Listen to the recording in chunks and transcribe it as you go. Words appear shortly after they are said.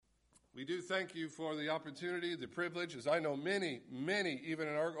We do thank you for the opportunity, the privilege, as I know many, even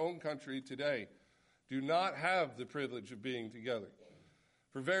in our own country today, do not have the privilege of being together.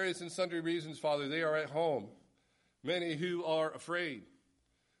 For various and sundry reasons, Father, they are at home. Many who are afraid.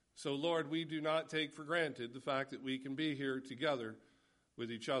 So, Lord, we do not take for granted the fact that we can be here together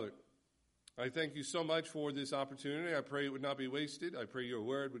with each other. I thank you so much for this opportunity. I pray it would not be wasted. I pray your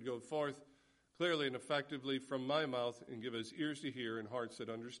word would go forth clearly and effectively from my mouth and give us ears to hear and hearts that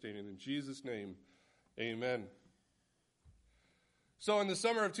understand. In Jesus' name, amen. So in the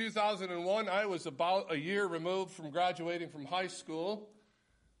summer of 2001, I was about a year removed from graduating from high school.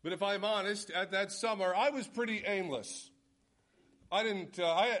 But if I'm honest, at that summer, I was pretty aimless. I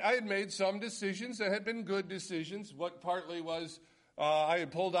had made some decisions that had been good decisions. What partly was I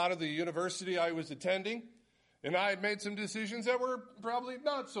had pulled out of the university I was attending, and I had made some decisions that were probably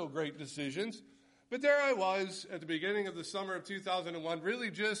not so great decisions. But there I was at the beginning of the summer of 2001,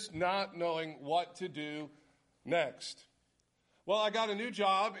 really just not knowing what to do next. Well, I got a new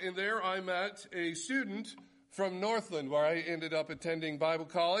job, and there I met a student from Northland, where I ended up attending Bible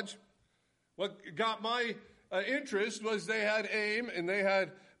college. What got my interest was they had aim and they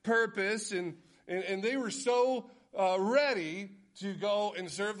had purpose, and they were so ready to go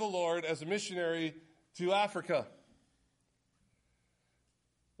and serve the Lord as a missionary to Africa.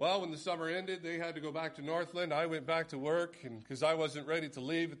 Well, when the summer ended, they had to go back to Northland. I went back to work because I wasn't ready to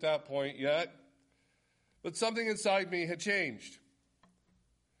leave at that point yet. But something inside me had changed.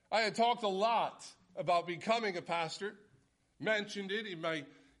 I had talked a lot about becoming a pastor, mentioned it in my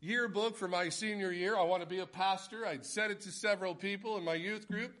yearbook for my senior year. I want to be a pastor. I'd said it to several people in my youth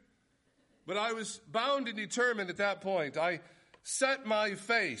group. But I was bound and determined at that point. I set my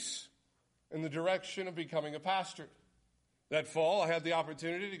face in the direction of becoming a pastor. That fall, I had the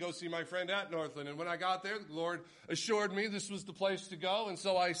opportunity to go see my friend at Northland. And when I got there, the Lord assured me this was the place to go. And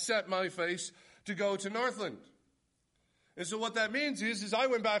so I set my face to go to Northland. And so what that means is I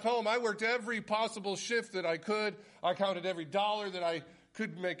went back home. I worked every possible shift that I could. I counted every dollar that I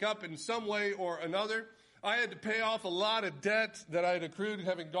could make up in some way or another. I had to pay off a lot of debt that I had accrued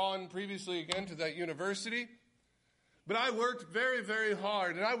having gone previously again to that university. But I worked very, very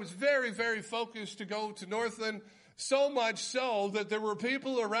hard, and I was very, very focused to go to Northland, so much so that there were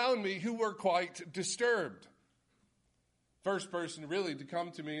people around me who were quite disturbed. First person really to come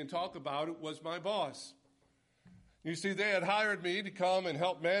to me and talk about it was my boss. You see, they had hired me to come and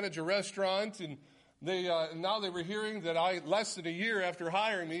help manage a restaurant, and now they were hearing that less than a year after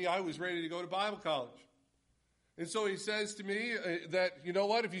hiring me, I was ready to go to Bible college. And so he says to me that, you know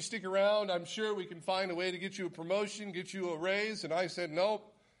what, if you stick around, I'm sure we can find a way to get you a promotion, get you a raise. And I said,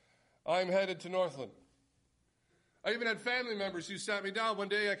 nope, I'm headed to Northland. I even had family members who sat me down. One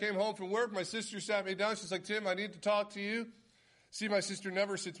day I came home from work. My sister sat me down. She's like, Tim, I need to talk to you. See, my sister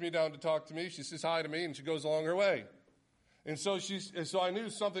never sits me down to talk to me. She says hi to me and she goes along her way. And so I knew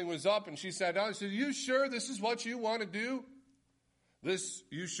something was up, and she sat down and said, you sure this is what you want to do?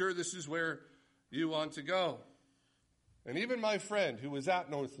 You sure this is where you want to go? And even my friend who was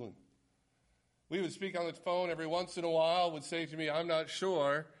at Northland, we would speak on the phone every once in a while, would say to me, I'm not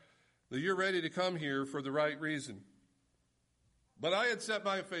sure that you're ready to come here for the right reason. But I had set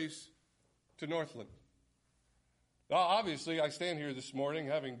my face to Northland. Now, obviously, I stand here this morning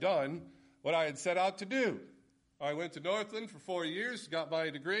having done what I had set out to do. I went to Northland for 4 years, got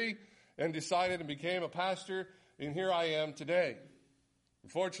my degree, and decided and became a pastor, and here I am today.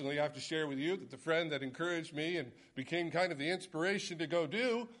 Unfortunately, I have to share with you that the friend that encouraged me and became kind of the inspiration to go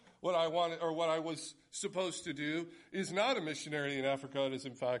do what I wanted or what I was supposed to do is not a missionary in Africa. It is,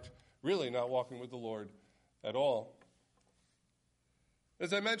 in fact, really not walking with the Lord at all.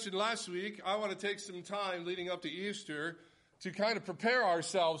 As I mentioned last week, I want to take some time leading up to Easter to kind of prepare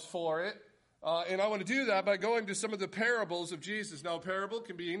ourselves for it. And I want to do that by going to some of the parables of Jesus. Now, a parable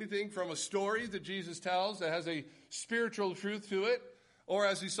can be anything from a story that Jesus tells that has a spiritual truth to it, or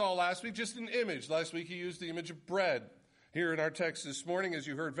as we saw last week, just an image. Last week he used the image of bread. Here in our text this morning, as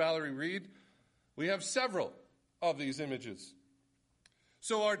you heard Valerie read, we have several of these images.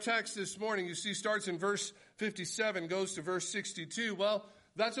 So our text this morning, you see, starts in verse 57, goes to verse 62. Well,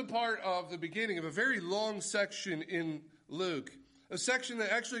 that's a part of the beginning of a very long section in Luke. A section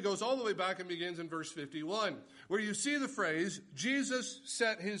that actually goes all the way back and begins in verse 51, where you see the phrase, Jesus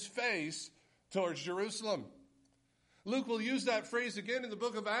set his face towards Jerusalem. Luke will use that phrase again in the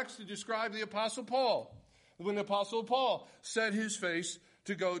book of Acts to describe the Apostle Paul, when the Apostle Paul set his face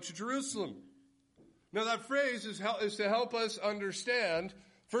to go to Jerusalem. Now that phrase is to help us understand,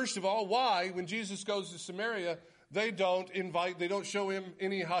 first of all, why, when Jesus goes to Samaria, they don't show him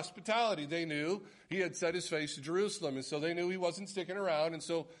any hospitality. They knew he had set his face to Jerusalem, and so they knew he wasn't sticking around, and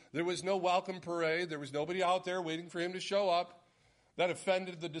so there was no welcome parade. There was nobody out there waiting for him to show up. That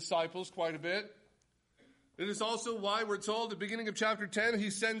offended the disciples quite a bit. It is also why we're told at the beginning of chapter 10, he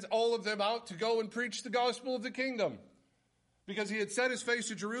sends all of them out to go and preach the gospel of the kingdom. Because he had set his face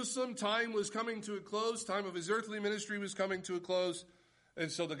to Jerusalem, time was coming to a close, time of his earthly ministry was coming to a close,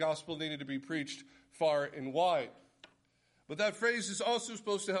 and so the gospel needed to be preached far and wide. But that phrase is also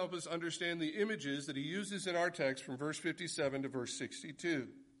supposed to help us understand the images that he uses in our text from verse 57 to verse 62.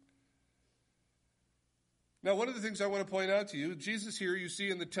 Now, one of the things I want to point out to you, Jesus here, you see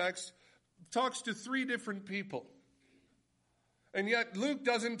in the text, talks to three different people. And yet Luke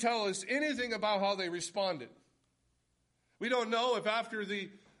doesn't tell us anything about how they responded. We don't know if after the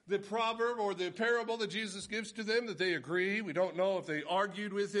proverb or the parable that Jesus gives to them that they agree. We don't know if they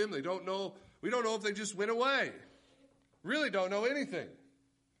argued with him. We don't know if they just went away. Really don't know anything.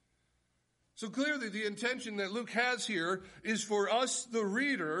 So clearly the intention that Luke has here is for us, the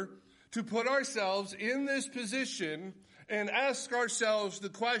reader, to put ourselves in this position and ask ourselves the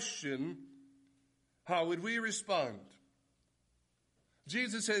question, how would we respond?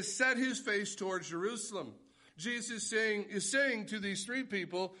 Jesus has set his face towards Jerusalem. Jesus is saying to these three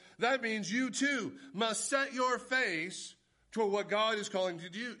people, that means you too must set your face toward what God is calling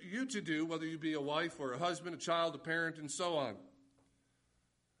you to do, whether you be a wife or a husband, a child, a parent, and so on.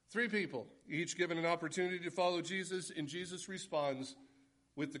 Three people, each given an opportunity to follow Jesus, and Jesus responds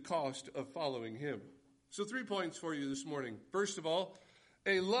with the cost of following him. So 3 points for you this morning. First of all,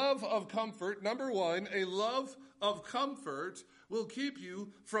 a love of comfort. Number one, a love of comfort will keep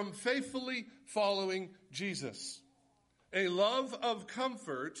you from faithfully following Jesus. A love of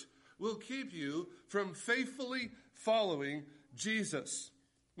comfort will keep you from faithfully following Jesus.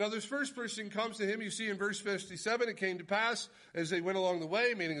 Now, this first person comes to him. You see in verse 57, it came to pass as they went along the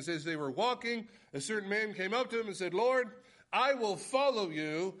way, meaning as they were walking, a certain man came up to him and said, Lord, I will follow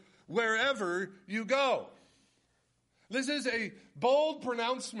you wherever you go. This is a bold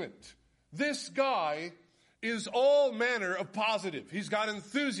pronouncement. This guy is all manner of positive. He's got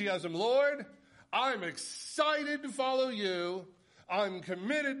enthusiasm. Lord, I'm excited to follow you. I'm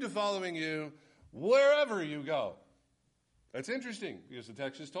committed to following you wherever you go. That's interesting because the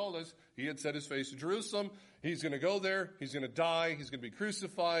text has told us he had set his face to Jerusalem. He's going to go there. He's going to die. He's going to be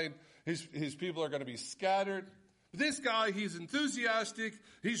crucified. His people are going to be scattered. This guy, he's enthusiastic.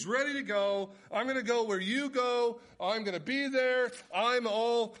 He's ready to go. I'm going to go where you go. I'm going to be there. I'm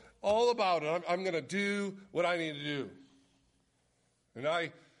all about it. I'm going to do what I need to do. And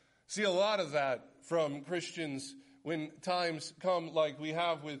I see a lot of that from Christians when times come like we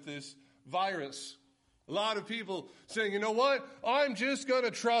have with this virus. A lot of people saying, you know what? I'm just going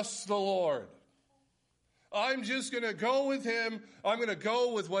to trust the Lord. I'm just going to go with him. I'm going to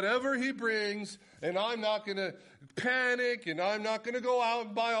go with whatever he brings, and I'm not going to panic, and I'm not going to go out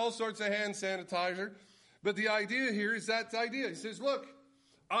and buy all sorts of hand sanitizer. But the idea here is that idea. He says, look,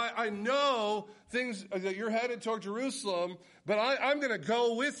 I know things that you're headed toward Jerusalem, but I'm going to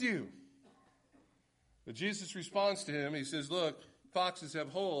go with you. But Jesus responds to him. He says, look, foxes have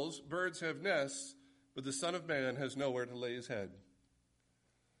holes, birds have nests, but the Son of Man has nowhere to lay his head.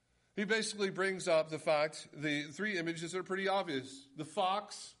 He basically brings up the fact, the three images are pretty obvious. The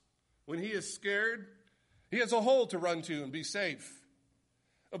fox, when he is scared, he has a hole to run to and be safe.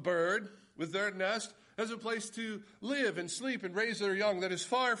 A bird with their nest has a place to live and sleep and raise their young that is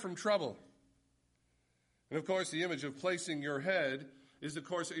far from trouble. And of course, the image of placing your head is, of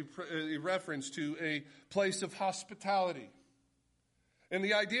course, a reference to a place of hospitality. And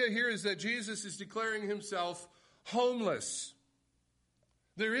the idea here is that Jesus is declaring himself homeless.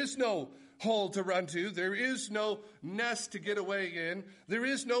 There is no hole to run to. There is no nest to get away in. There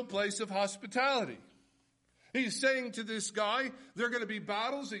is no place of hospitality. He's saying to this guy, there are going to be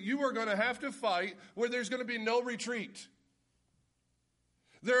battles that you are going to have to fight where there's going to be no retreat.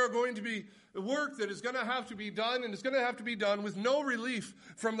 There are going to be work that is going to have to be done, and it's going to have to be done with no relief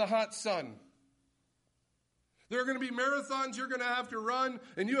from the hot sun. There are going to be marathons you're going to have to run,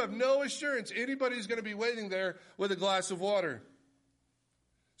 and you have no assurance anybody's going to be waiting there with a glass of water.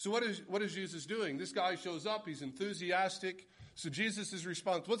 So what is Jesus doing? This guy shows up. He's enthusiastic. So Jesus'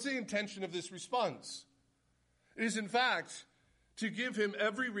 response, what's the intention of this response? It is, in fact, to give him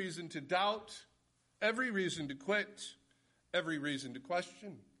every reason to doubt, every reason to quit, every reason to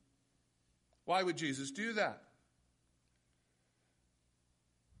question. Why would Jesus do that?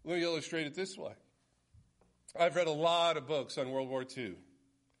 Let me illustrate it this way. I've read a lot of books on World War II.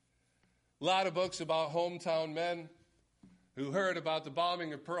 A lot of books about hometown men. who heard about the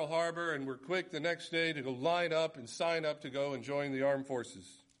bombing of Pearl Harbor and were quick the next day to go line up and sign up to go and join the armed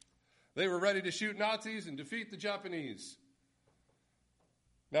forces. They were ready to shoot Nazis and defeat the Japanese.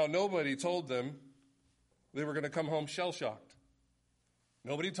 Now, nobody told them they were going to come home shell-shocked.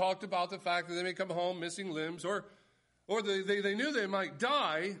 Nobody talked about the fact that they may come home missing limbs, or they knew they might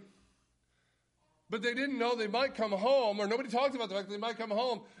die, but they didn't know they might come home, or nobody talked about the fact that they might come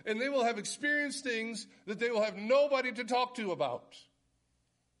home, and they will have experienced things that they will have nobody to talk to about.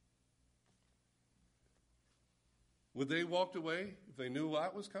 Would they walked away if they knew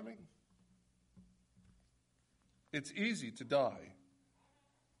that was coming? It's easy to die.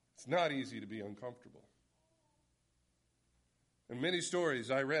 It's not easy to be uncomfortable. And many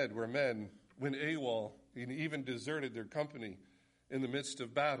stories I read where men went AWOL and even deserted their company in the midst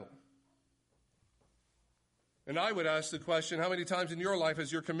of battle. And I would ask the question, how many times in your life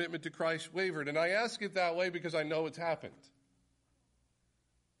has your commitment to Christ wavered? And I ask it that way because I know it's happened.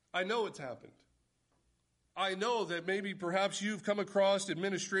 I know it's happened. I know that maybe perhaps you've come across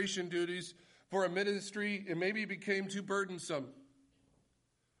administration duties for a ministry and maybe it became too burdensome.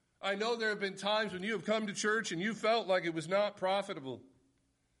 I know there have been times when you have come to church and you felt like it was not profitable.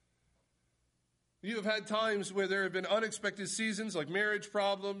 You have had times where there have been unexpected seasons like marriage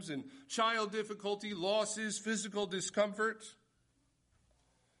problems and child difficulty, losses, physical discomfort.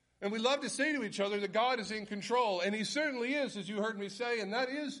 And we love to say to each other that God is in control, and He certainly is, as you heard me say, and that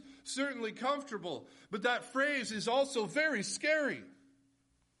is certainly comfortable. But that phrase is also very scary.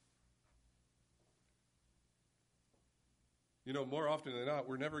 You know, more often than not,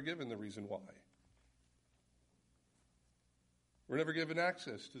 we're never given the reason why. We're never given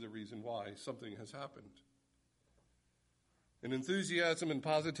access to the reason why something has happened. And enthusiasm and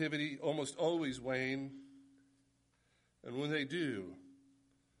positivity almost always wane. And when they do,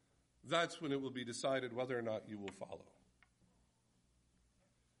 that's when it will be decided whether or not you will follow.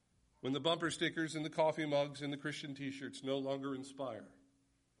 When the bumper stickers and the coffee mugs and the Christian t-shirts no longer inspire.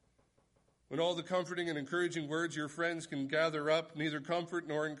 When all the comforting and encouraging words your friends can gather up neither comfort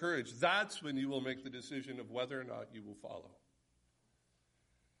nor encourage, that's when you will make the decision of whether or not you will follow.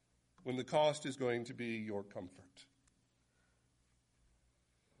 When the cost is going to be your comfort.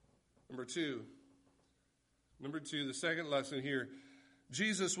 Number two, the second lesson here,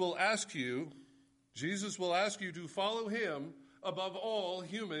 Jesus will ask you to follow Him above all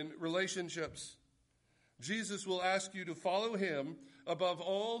human relationships. Jesus will ask you to follow Him above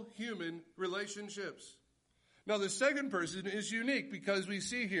all human relationships. Now, the second person is unique because we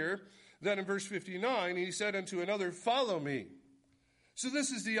see here that in verse 59, He said unto another, follow me. So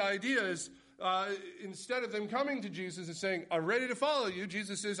this is the idea is instead of them coming to Jesus and saying, I'm ready to follow you,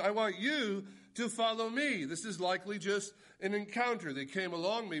 Jesus says, I want you to follow me. This is likely just an encounter. They came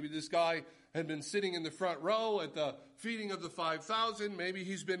along. Maybe this guy had been sitting in the front row at the feeding of the 5,000. Maybe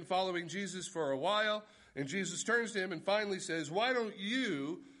he's been following Jesus for a while. And Jesus turns to him and finally says, why don't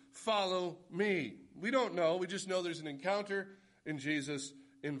you follow me? We don't know. We just know there's an encounter, and Jesus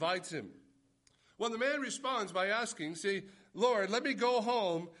invites him. Well, the man responds by asking, say, Lord, let me go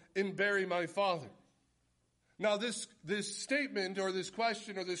home and bury my father. Now, this statement or this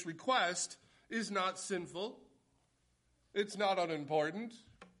question or this request is not sinful. It's not unimportant.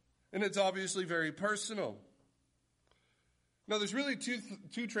 And it's obviously very personal. Now, there's really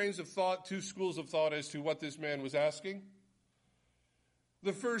two trains of thought, two schools of thought as to what this man was asking.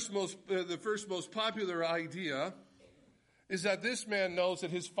 The first most popular idea is that this man knows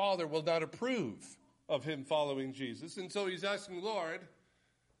that his father will not approve of him following Jesus. And so he's asking, Lord,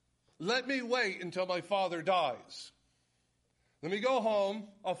 let me wait until my father dies. Let me go home.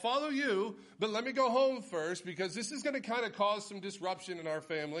 I'll follow you, but let me go home first because this is going to kind of cause some disruption in our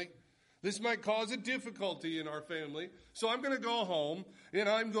family. This might cause a difficulty in our family. So I'm going to go home and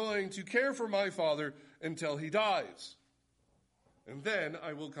I'm going to care for my father until he dies. And then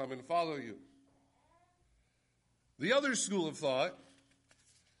I will come and follow you. The other school of thought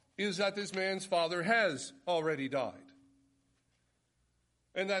is that this man's father has already died.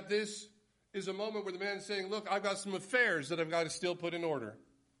 And that this is a moment where the man is saying, look, I've got some affairs that I've got to still put in order.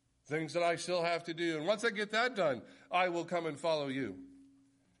 Things that I still have to do. And once I get that done, I will come and follow you.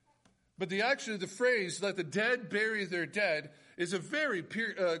 But the phrase, let the dead bury their dead, is a very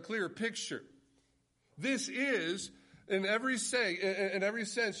clear picture. This is, in every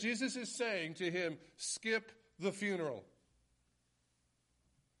sense, Jesus is saying to him, skip the funeral.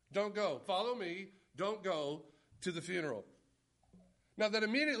 Don't go. Follow me. Don't go to the funeral. Now, that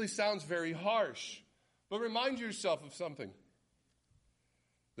immediately sounds very harsh, but remind yourself of something.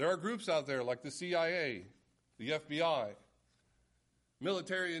 There are groups out there like the CIA, the FBI,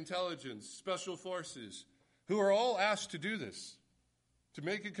 military intelligence, special forces, who are all asked to do this, to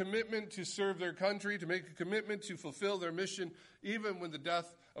make a commitment to serve their country, to make a commitment to fulfill their mission, even when the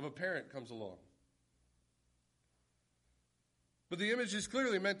death of a parent comes along. But the image is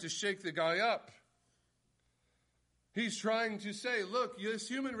clearly meant to shake the guy up. He's trying to say, look, this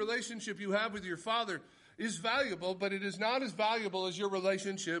human relationship you have with your father is valuable, but it is not as valuable as your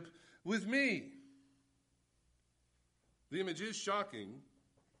relationship with me. The image is shocking,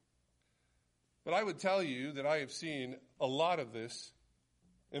 but I would tell you that I have seen a lot of this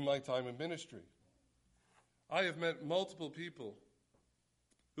in my time in ministry. I have met multiple people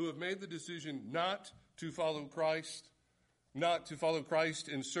who have made the decision not to follow Christ, not to follow Christ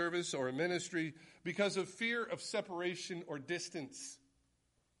in service or in ministry because of fear of separation or distance.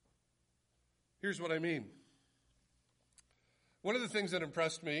 Here's what I mean. One of the things that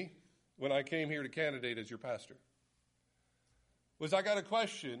impressed me when I came here to candidate as your pastor was I got a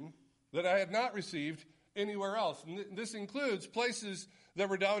question that I had not received anywhere else. And this includes places that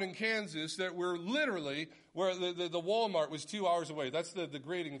were down in Kansas that were literally where the Walmart was 2 hours away. That's the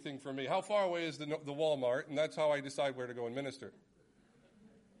grading thing for me. How far away is the Walmart? And that's how I decide where to go and minister.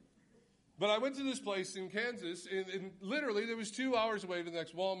 But I went to this place in Kansas, and literally there was 2 hours away to the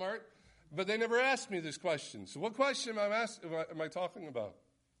next Walmart, but they never asked me this question. So what question am I talking about?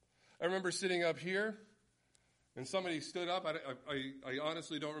 I remember sitting up here, and somebody stood up. I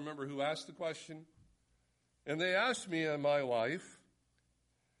honestly don't remember who asked the question. And they asked me and my wife,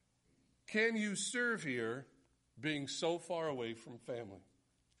 can you serve here being so far away from family?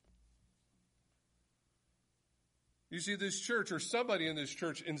 You see, this church, or somebody in this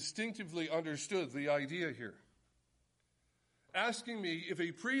church, instinctively understood the idea here. Asking me if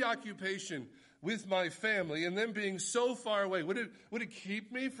a preoccupation with my family and them being so far away, would it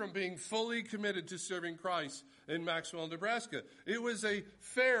keep me from being fully committed to serving Christ in Maxwell, Nebraska? It was a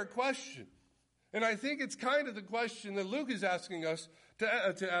fair question. And I think it's kind of the question that Luke is asking us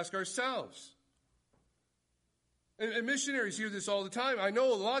to ask ourselves. And missionaries hear this all the time. I know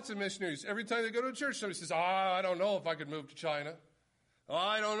lots of missionaries. Every time they go to a church, somebody says, I don't know if I could move to China.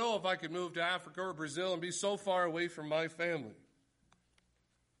 I don't know if I could move to Africa or Brazil and be so far away from my family.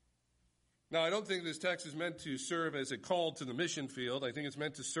 Now, I don't think this text is meant to serve as a call to the mission field. I think it's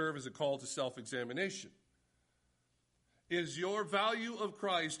meant to serve as a call to self-examination. Is your value of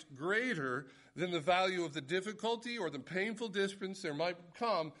Christ greater than the value of the difficulty or the painful distance there might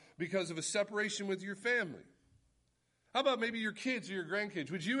come because of a separation with your family? How about maybe your kids or your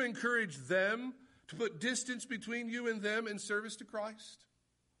grandkids? Would you encourage them to put distance between you and them in service to Christ?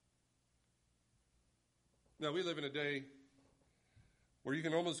 Now, we live in a day where you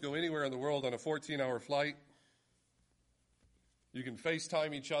can almost go anywhere in the world on a 14-hour flight. You can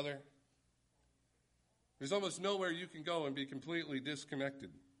FaceTime each other. There's almost nowhere you can go and be completely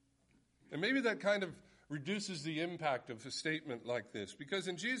disconnected. And maybe that kind of reduces the impact of a statement like this, because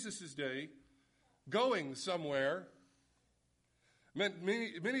in Jesus' day, going somewhere meant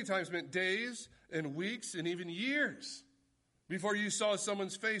many times meant days and weeks and even years before you saw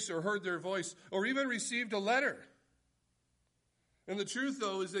someone's face or heard their voice or even received a letter. And the truth,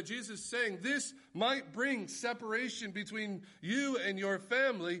 though, is that Jesus is saying this might bring separation between you and your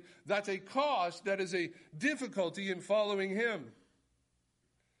family. That's a cost, that is a difficulty in following him.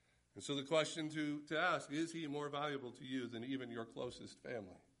 And so the question to ask, is he more valuable to you than even your closest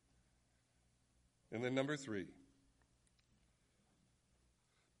family? And then number three,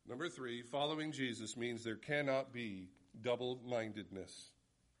 following Jesus means there cannot be double-mindedness.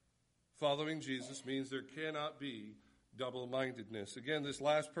 Following Jesus means there cannot be double-mindedness. Again, this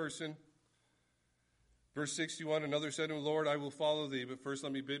last person, verse 61, another said to him, Lord, I will follow thee, but first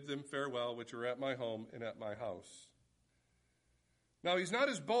let me bid them farewell, which are at my home and at my house. Now, he's not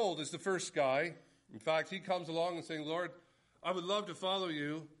as bold as the first guy. In fact, he comes along and saying, Lord, I would love to follow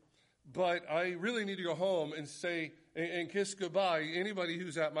you, but I really need to go home and say and kiss goodbye anybody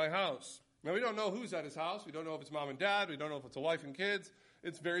who's at my house. Now, we don't know who's at his house. We don't know if it's mom and dad. We don't know if it's a wife and kids.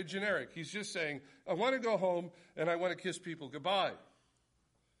 It's very generic. He's just saying, I want to go home and I want to kiss people goodbye.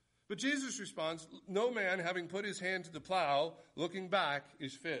 But Jesus responds, no man having put his hand to the plow, looking back,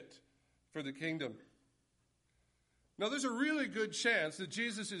 is fit for the kingdom. Now, there's a really good chance that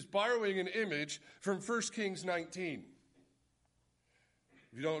Jesus is borrowing an image from 1 Kings 19.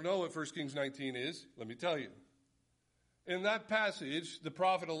 If you don't know what 1 Kings 19 is, let me tell you. In that passage, the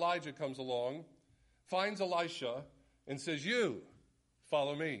prophet Elijah comes along, finds Elisha, and says, you,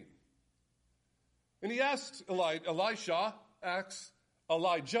 follow me. And he asks Elijah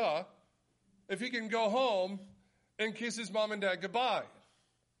if he can go home and kiss his mom and dad goodbye.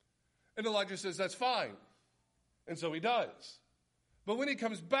 And Elijah says, that's fine. And so he does. But when he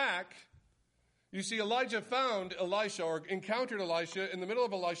comes back, You see, Elijah found Elisha, or encountered Elisha, in the middle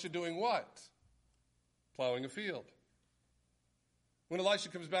of Elisha doing what? Plowing a field. When Elisha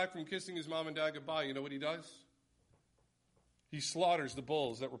comes back from kissing his mom and dad goodbye, you know what he does? He slaughters the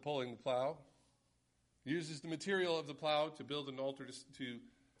bulls that were pulling the plow. He uses the material of the plow to build an altar to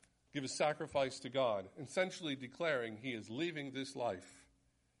give a sacrifice to God, essentially declaring he is leaving this life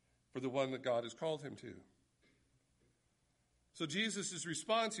for the one that God has called him to. So Jesus'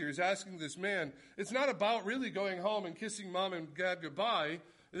 response here is asking this man, it's not about really going home and kissing mom and dad goodbye.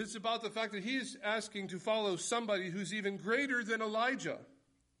 It's about the fact that he is asking to follow somebody who's even greater than Elijah.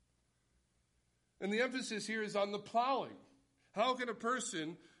 And the emphasis here is on the plowing. How can a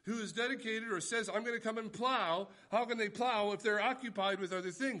person who is dedicated or says, I'm going to come and plow, how can they plow if they're occupied with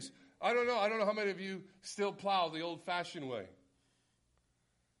other things? I don't know. I don't know how many of you still plow the old-fashioned way.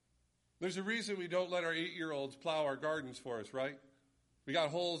 There's a reason we don't let our 8-year-olds plow our gardens for us, right? We got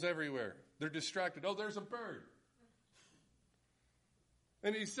holes everywhere. They're distracted. Oh, there's a bird.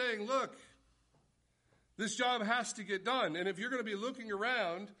 And he's saying, look, this job has to get done. And if you're going to be looking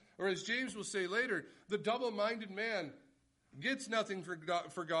around, or as James will say later, the double-minded man gets nothing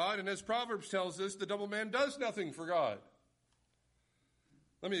for God. And as Proverbs tells us, the double man does nothing for God.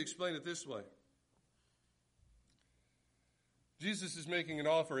 Let me explain it this way. Jesus is making an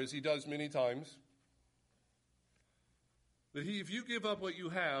offer, as he does many times, that if you give up what you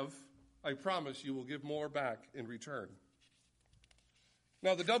have, I promise you will give more back in return.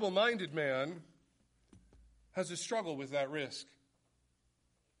 Now, the double-minded man has a struggle with that risk.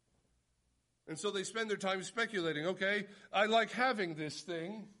 And so they spend their time speculating, okay, I like having this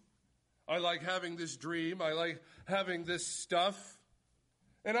thing. I like having this dream. I like having this stuff.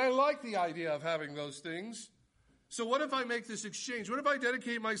 And I like the idea of having those things. So what if I make this exchange? What if I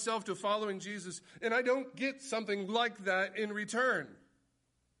dedicate myself to following Jesus and I don't get something like that in return?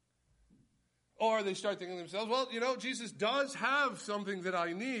 Or they start thinking to themselves, well, you know, Jesus does have something that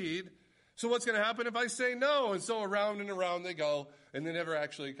I need. So what's going to happen if I say no? And so around and around they go, and they never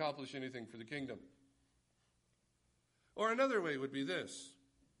actually accomplish anything for the kingdom. Or another way would be this.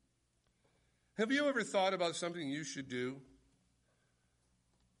 Have you ever thought about something you should do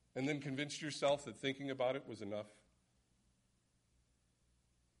and then convinced yourself that thinking about it was enough?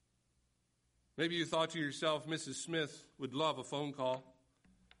 Maybe you thought to yourself, Mrs. Smith would love a phone call.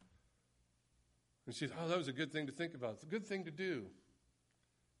 And she thought, oh, that was a good thing to think about. It's a good thing to do.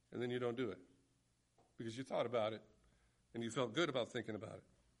 And then you don't do it because you thought about it and you felt good about thinking about it.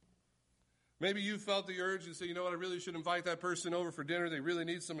 Maybe you felt the urge to say, you know what, I really should invite that person over for dinner. They really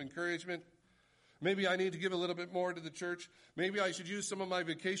need some encouragement. Maybe I need to give a little bit more to the church. Maybe I should use some of my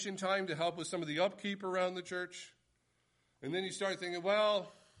vacation time to help with some of the upkeep around the church. And then you start thinking,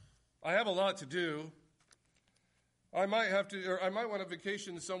 well, I have a lot to do. I might want a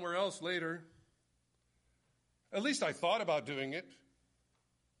vacation somewhere else later. At least I thought about doing it.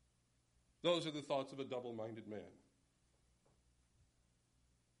 Those are the thoughts of a double-minded man.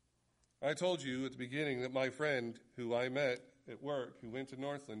 I told you at the beginning that my friend who I met at work, who went to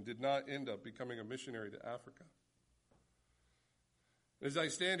Northland, did not end up becoming a missionary to Africa. As I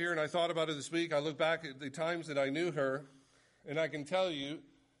stand here and I thought about it this week, I look back at the times that I knew her, and I can tell you,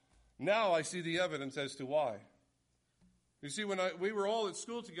 now I see the evidence as to why. You see, when we were all at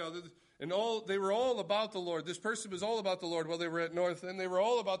school together, and they were all about the Lord. This person was all about the Lord while they were at Northland. They were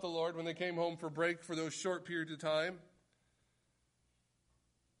all about the Lord when they came home for break for those short periods of time.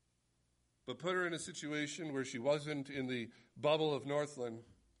 But put her in a situation where she wasn't in the bubble of Northland,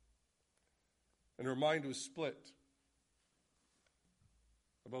 and her mind was split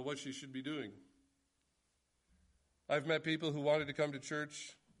about what she should be doing. I've met people who wanted to come to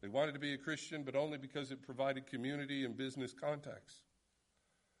church. They wanted to be a Christian, but only because it provided community and business contacts.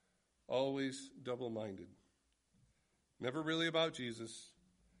 Always double-minded. Never really about Jesus.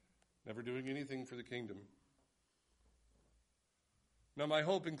 Never doing anything for the kingdom. Now, my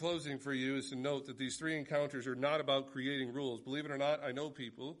hope in closing for you is to note that these three encounters are not about creating rules. Believe it or not, I know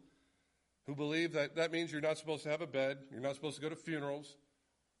people who believe that means you're not supposed to have a bed. You're not supposed to go to funerals.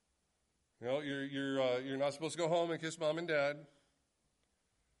 You know, you're not supposed to go home and kiss mom and dad.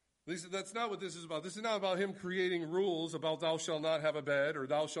 That's not what this is about. This is not about him creating rules about thou shalt not have a bed, or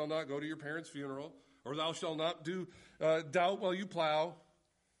thou shalt not go to your parents' funeral, or thou shalt not do doubt while you plow.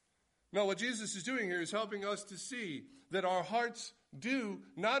 No, what Jesus is doing here is helping us to see that our hearts do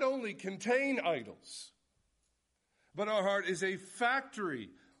not only contain idols, but our heart is a factory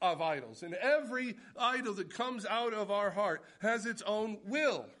of idols. And every idol that comes out of our heart has its own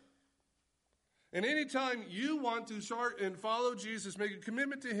will. And anytime you want to start and follow Jesus, make a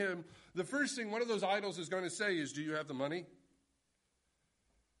commitment to him, the first thing one of those idols is going to say is, do you have the money?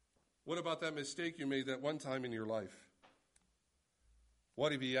 What about that mistake you made that one time in your life?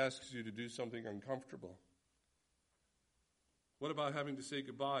 What if he asks you to do something uncomfortable? What about having to say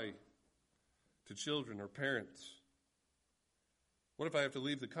goodbye to children or parents? What if I have to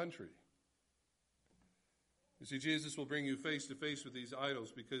leave the country? You see, Jesus will bring you face to face with these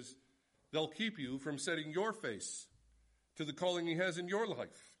idols because they'll keep you from setting your face to the calling he has in your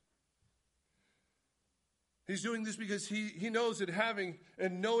life. He's doing this because he knows that having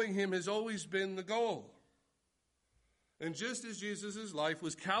and knowing him has always been the goal. And just as Jesus' life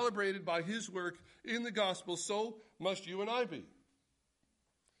was calibrated by his work in the gospel, so must you and I be.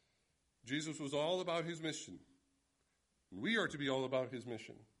 Jesus was all about his mission. And we are to be all about his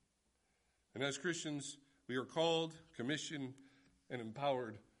mission. And as Christians, we are called, commissioned, and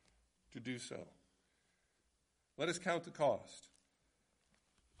empowered to do so. Let us count the cost.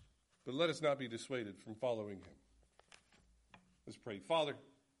 But let us not be dissuaded from following him. Let's pray. Father,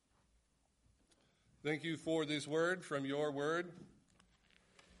 thank you for this word from your word.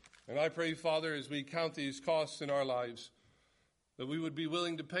 And I pray, Father, as we count these costs in our lives, that we would be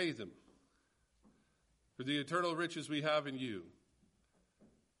willing to pay them for the eternal riches we have in you.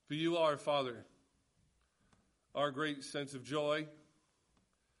 For you are, Father, our great sense of joy,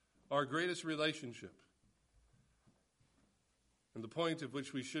 our greatest relationship, and the point at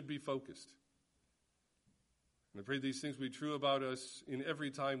which we should be focused. And I pray these things be true about us in every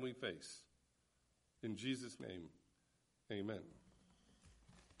time we face. In Jesus' name, amen.